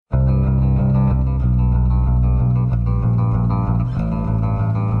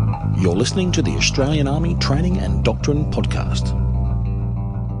You're listening to the Australian Army Training and Doctrine Podcast.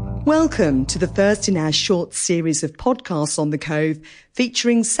 Welcome to the first in our short series of podcasts on the Cove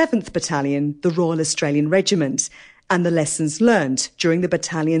featuring 7th Battalion, the Royal Australian Regiment, and the lessons learnt during the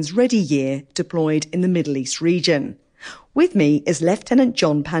battalion's ready year deployed in the Middle East region. With me is Lieutenant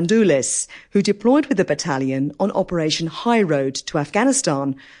John Pandoulis, who deployed with the battalion on Operation HIGHROAD to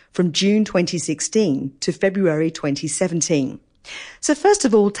Afghanistan from June 2016 to February 2017. So first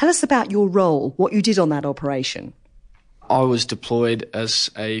of all, tell us about your role, what you did on that operation. I was deployed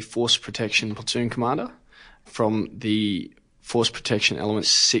as a Force Protection Platoon Commander from the Force Protection Element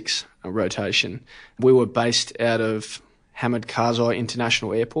 6 rotation. We were based out of Hamid Karzai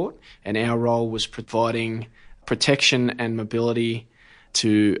International Airport, and our role was providing protection and mobility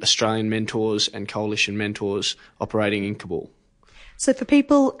to Australian mentors and coalition mentors operating in Kabul. So for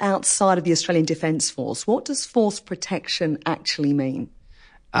people outside of the Australian Defence Force, what does force protection actually mean?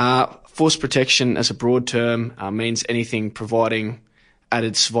 Force protection, as a broad term, means anything providing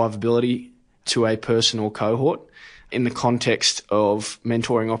added survivability to a person or cohort. In the context of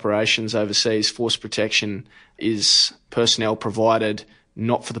mentoring operations overseas, force protection is personnel provided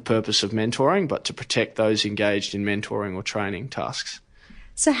not for the purpose of mentoring, but to protect those engaged in mentoring or training tasks.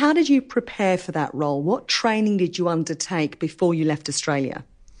 So how did you prepare for that role? What training did you undertake before you left Australia?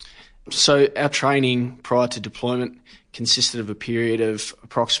 So our training prior to deployment consisted of a period of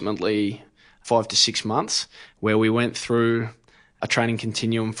approximately 5 to 6 months, where we went through a training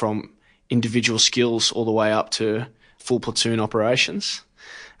continuum from individual skills all the way up to full platoon operations.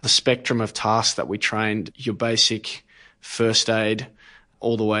 The spectrum of tasks that we trained, your basic first aid,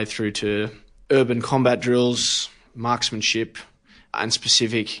 all the way through to urban combat drills, marksmanship, and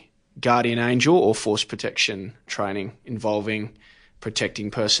specific guardian angel or force protection training involving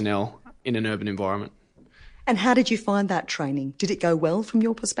protecting personnel in an urban environment. And how did you find that training? Did it go well from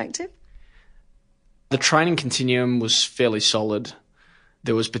your perspective? The training continuum was fairly solid.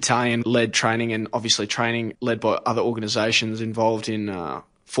 There was battalion-led training and obviously training led by other organisations involved in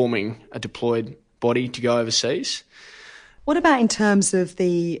forming a deployed body to go overseas. What about in terms of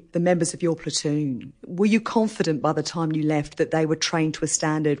the members of your platoon? Were you confident by the time you left that they were trained to a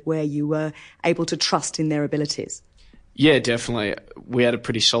standard where you were able to trust in their abilities? Yeah, definitely. We had a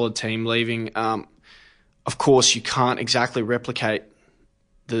pretty solid team leaving. Of course, you can't exactly replicate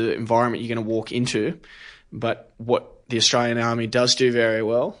the environment you're going to walk into, but what the Australian Army does do very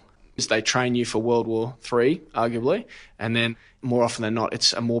well is they train you for World War III, arguably, and then more often than not,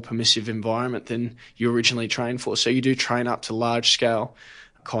 it's a more permissive environment than you originally trained for. So you do train up to large-scale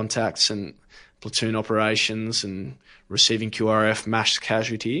contacts and platoon operations and receiving QRF, mass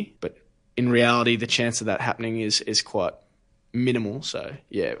casualty, but in reality, the chance of that happening is quite minimal. So,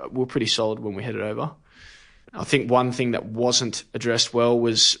 yeah, we're pretty solid when we headed over. I think one thing that wasn't addressed well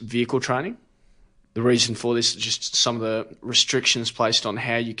was vehicle training. The reason for this is just some of the restrictions placed on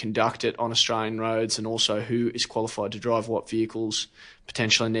how you conduct it on Australian roads, and also who is qualified to drive what vehicles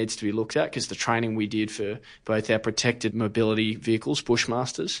potentially needs to be looked at, because the training we did for both our protected mobility vehicles,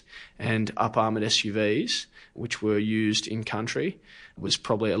 Bushmasters, and up-armoured SUVs, which were used in country, was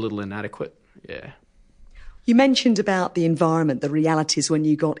probably a little inadequate. Yeah. You mentioned about the environment, the realities when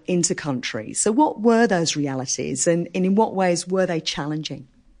you got into country. So what were those realities, and in what ways were they challenging?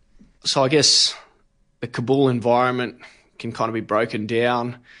 So I guess the Kabul environment can kind of be broken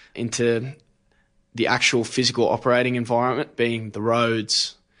down into the actual physical operating environment, being the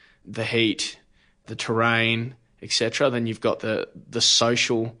roads, the heat, the terrain, etc. Then you've got the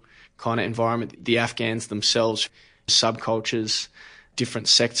social kind of environment, the Afghans themselves, subcultures, different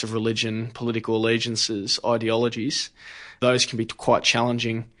sects of religion, political allegiances, ideologies. Those can be quite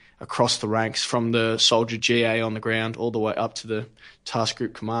challenging across the ranks, from the soldier GA on the ground all the way up to the task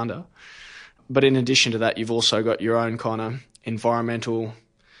group commander. But in addition to that, you've also got your own kind of environmental,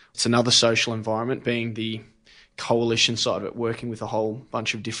 it's another social environment, being the coalition side of it, working with a whole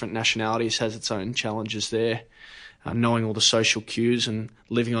bunch of different nationalities, has its own challenges there. Knowing all the social cues and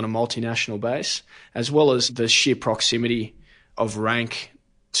living on a multinational base, as well as the sheer proximity of rank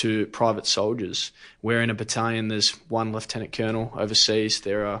to private soldiers, where in a battalion there's one lieutenant colonel overseas,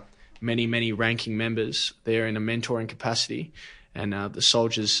 there are many, many ranking members there in a mentoring capacity, and the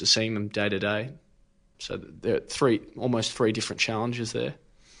soldiers are seeing them day to day. So there are almost three different challenges there.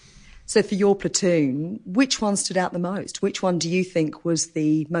 So for your platoon, which one stood out the most? Which one do you think was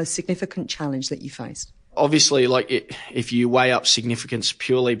the most significant challenge that you faced? Obviously, if you weigh up significance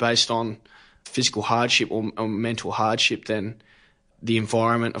purely based on physical hardship or mental hardship, then the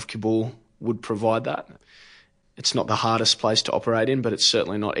environment of Kabul would provide that. It's not the hardest place to operate in, but it's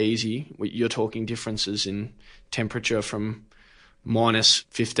certainly not easy. You're talking differences in temperature from minus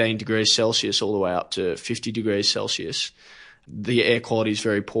 15 degrees Celsius all the way up to 50 degrees Celsius. The air quality is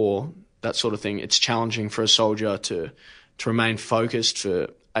very poor, that sort of thing. It's challenging for a soldier to remain focused for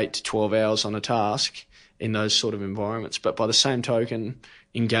 8 to 12 hours on a task in those sort of environments. But by the same token,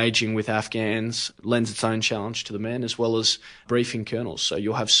 engaging with Afghans lends its own challenge to the men, as well as briefing colonels. So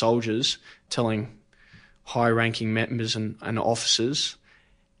you'll have soldiers telling high-ranking members and officers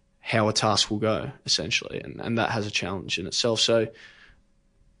how a task will go, essentially, and that has a challenge in itself. So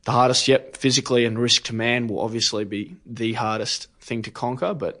the hardest, physically and risk to man will obviously be the hardest thing to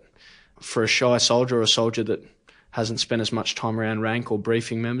conquer, but for a shy soldier or a soldier that hasn't spent as much time around rank or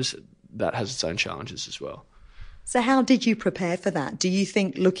briefing members, that has its own challenges as well. So how did you prepare for that? Do you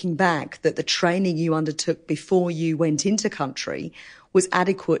think, looking back, that the training you undertook before you went into country was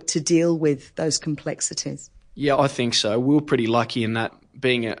adequate to deal with those complexities? Yeah, I think so. We were pretty lucky in that,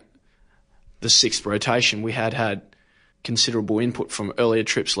 being at the 6th rotation, we had considerable input from earlier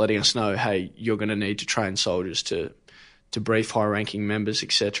trips letting us know, hey, you're going to need to train soldiers to brief high-ranking members,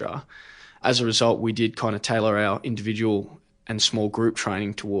 etc. As a result, we did kind of tailor our individual and small group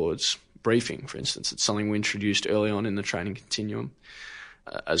training towards briefing, for instance. It's something we introduced early on in the training continuum,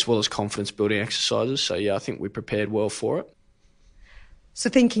 as well as confidence-building exercises. So, yeah, I think we prepared well for it. So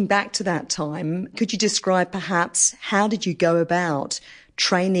thinking back to that time, could you describe perhaps how did you go about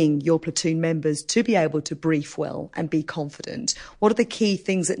training your platoon members to be able to brief well and be confident? What are the key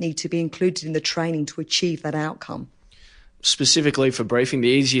things that need to be included in the training to achieve that outcome? Specifically for briefing, the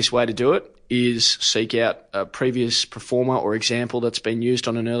easiest way to do it is seek out a previous performer or example that's been used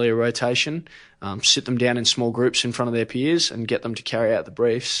on an earlier rotation, sit them down in small groups in front of their peers and get them to carry out the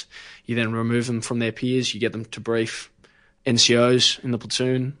briefs. You then remove them from their peers, you get them to brief NCOs in the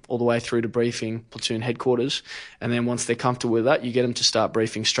platoon all the way through to briefing platoon headquarters, and then once they're comfortable with that, you get them to start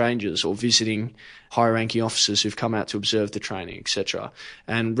briefing strangers or visiting high-ranking officers who've come out to observe the training, etc.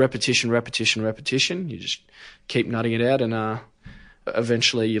 And repetition, you just keep nutting it out, and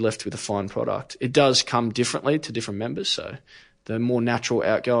eventually you're left with a fine product. It does come differently to different members, so the more natural,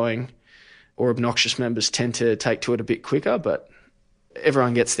 outgoing or obnoxious members tend to take to it a bit quicker, but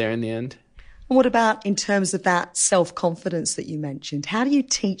everyone gets there in the end. And what about in terms of that self-confidence that you mentioned? How do you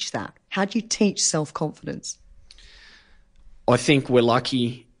teach that? How do you teach self-confidence? I think we're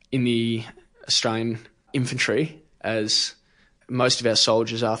lucky in the Australian infantry, as most of our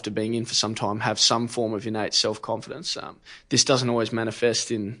soldiers, after being in for some time, have some form of innate self-confidence. This doesn't always manifest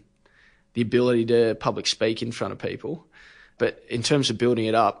in the ability to public speak in front of people, but in terms of building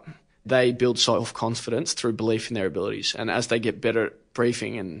it up, they build self-confidence through belief in their abilities. And as they get better at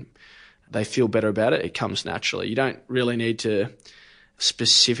briefing and they feel better about it, it comes naturally. You don't really need to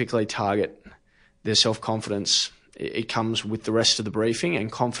specifically target their self-confidence. It comes with the rest of the briefing and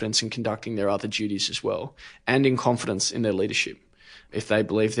confidence in conducting their other duties as well, and in confidence in their leadership. If they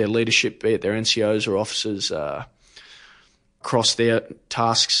believe their leadership, be it their NCOs or officers, across their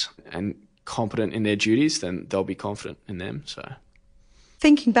tasks and competent in their duties, then they'll be confident in them. So,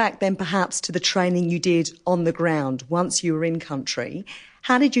 thinking back then perhaps to the training you did on the ground once you were in country,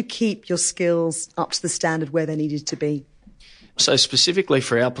 how did you keep your skills up to the standard where they needed to be? So specifically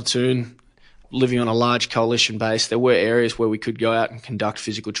for our platoon, living on a large coalition base, there were areas where we could go out and conduct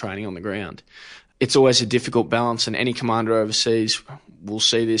physical training on the ground. It's always a difficult balance, and any commander overseas will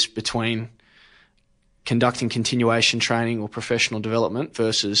see this, between conducting continuation training or professional development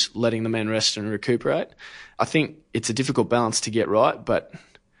versus letting the men rest and recuperate. I think it's a difficult balance to get right, but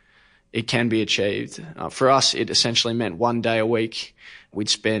it can be achieved. For us, it essentially meant 1 day a week. We'd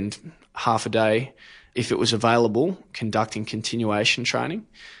spend half a day, if it was available, conducting continuation training.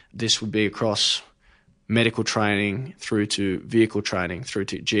 This would be across medical training through to vehicle training through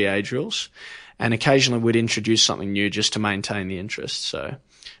to GA drills. And occasionally we'd introduce something new just to maintain the interest. So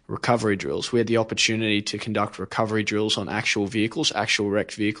recovery drills. We had the opportunity to conduct recovery drills on actual vehicles, actual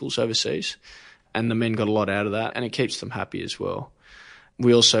wrecked vehicles overseas. And the men got a lot out of that, and it keeps them happy as well.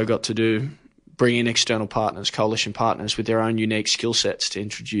 We also got to bring in external partners, coalition partners with their own unique skill sets to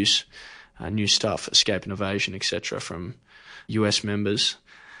introduce new stuff, escape and evasion, etc., from US members.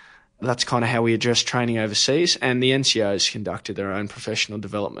 That's kind of how we addressed training overseas, and the NCOs conducted their own professional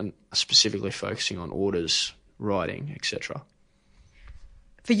development, specifically focusing on orders, writing, etc.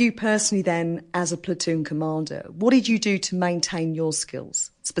 For you personally then, as a platoon commander, what did you do to maintain your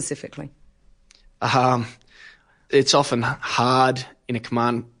skills specifically? It's often hard in a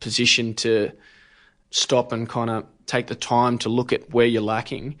command position to stop and kind of take the time to look at where you're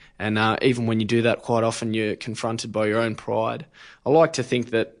lacking. And even when you do that, quite often you're confronted by your own pride. I like to think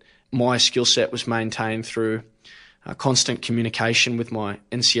that my skill set was maintained through constant communication with my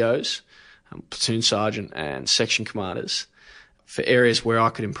NCOs, platoon sergeant and section commanders. for areas where I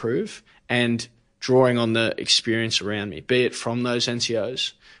could improve and drawing on the experience around me, be it from those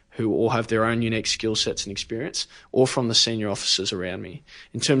NCOs who all have their own unique skill sets and experience, or from the senior officers around me.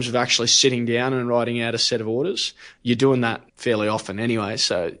 In terms of actually sitting down and writing out a set of orders, you're doing that fairly often anyway,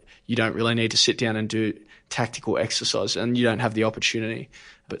 so you don't really need to sit down and do tactical exercise, and you don't have the opportunity.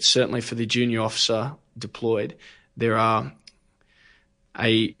 But certainly for the junior officer deployed, there are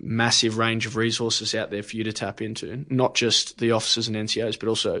a massive range of resources out there for you to tap into, not just the officers and NCOs, but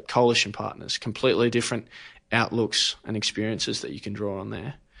also coalition partners, completely different outlooks and experiences that you can draw on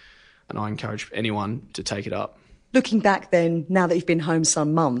there. And I encourage anyone to take it up. Looking back then, now that you've been home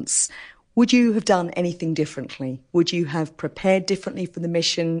some months, would you have done anything differently? Would you have prepared differently for the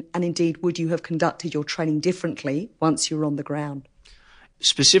mission? And indeed, would you have conducted your training differently once you were on the ground?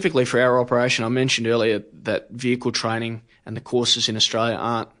 Specifically for our operation, I mentioned earlier that vehicle training and the courses in Australia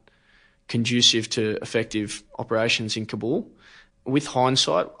aren't conducive to effective operations in Kabul. With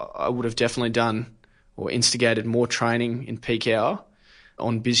hindsight, I would have definitely done or instigated more training in peak hour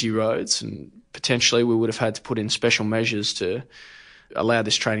on busy roads, and potentially we would have had to put in special measures to allow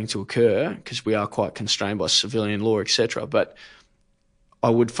this training to occur because we are quite constrained by civilian law, etc. But I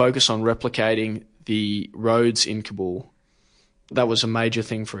would focus on replicating the roads in Kabul. That was a major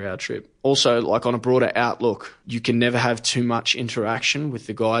thing for our trip. Also, like on a broader outlook, you can never have too much interaction with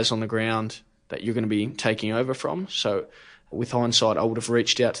the guys on the ground that you're going to be taking over from. So with hindsight, I would have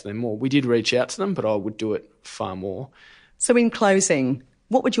reached out to them more. We did reach out to them, but I would do it far more. So in closing,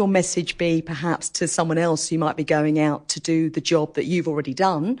 what would your message be perhaps to someone else who might be going out to do the job that you've already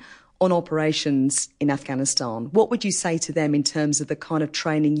done on operations in Afghanistan? What would you say to them in terms of the kind of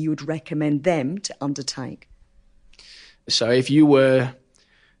training you would recommend them to undertake? So if you were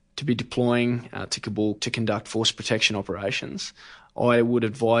to be deploying to Kabul to conduct force protection operations, I would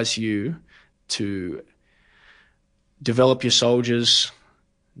advise you to develop your soldiers,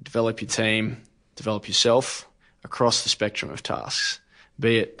 develop your team, develop yourself across the spectrum of tasks,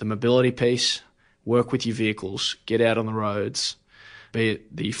 be it the mobility piece, work with your vehicles, get out on the roads, be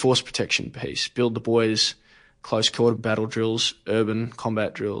it the force protection piece, build the boys close quarter battle drills, urban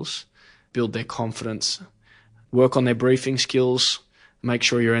combat drills, build their confidence, work on their briefing skills, make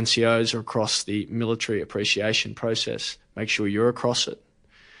sure your NCOs are across the military appreciation process, make sure you're across it,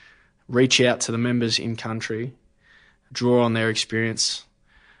 reach out to the members in country, draw on their experience,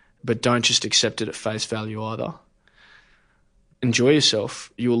 but don't just accept it at face value either. Enjoy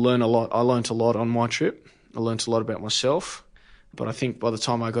yourself. You will learn a lot. I learnt a lot on my trip. I learnt a lot about myself. But I think by the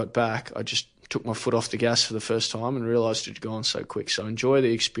time I got back, I just took my foot off the gas for the first time and realised it had gone so quick. So enjoy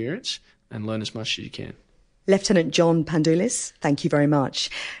the experience and learn as much as you can. Lieutenant John Pandoulis, thank you very much.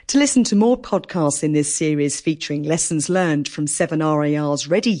 To listen to more podcasts in this series featuring lessons learned from 7 RAR's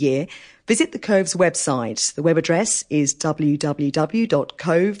Ready Year, visit the Cove's website. The web address is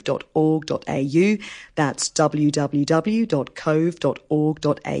www.cove.org.au. That's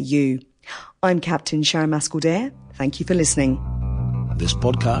www.cove.org.au. I'm Captain Sharon Maskell-Dare. Thank you for listening. This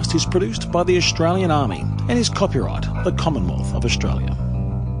podcast is produced by the Australian Army and is copyright the Commonwealth of Australia.